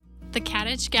The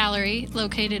Kattich Gallery,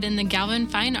 located in the Galvin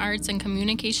Fine Arts and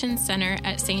Communications Center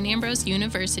at St. Ambrose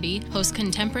University, hosts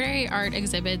contemporary art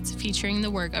exhibits featuring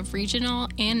the work of regional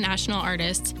and national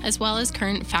artists, as well as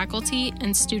current faculty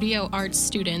and studio arts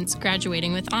students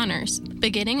graduating with honors.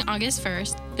 Beginning August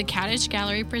 1st, the Kattich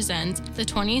Gallery presents the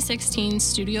 2016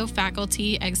 Studio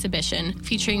Faculty Exhibition,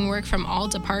 featuring work from all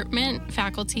department,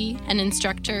 faculty, and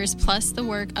instructors, plus the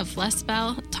work of Les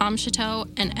Bell, Tom Chateau,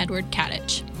 and Edward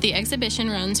Kattich. The exhibition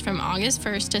runs from August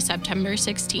 1st to September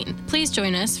 16th. Please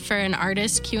join us for an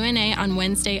artist Q&A on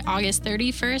Wednesday, August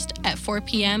 31st at 4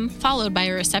 p.m., followed by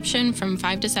a reception from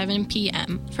 5 to 7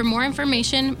 p.m. For more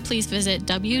information, please visit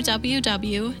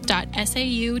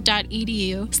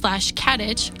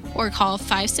www.sau.edu/Kattich or call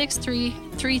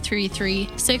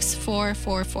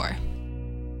 563-333-6444.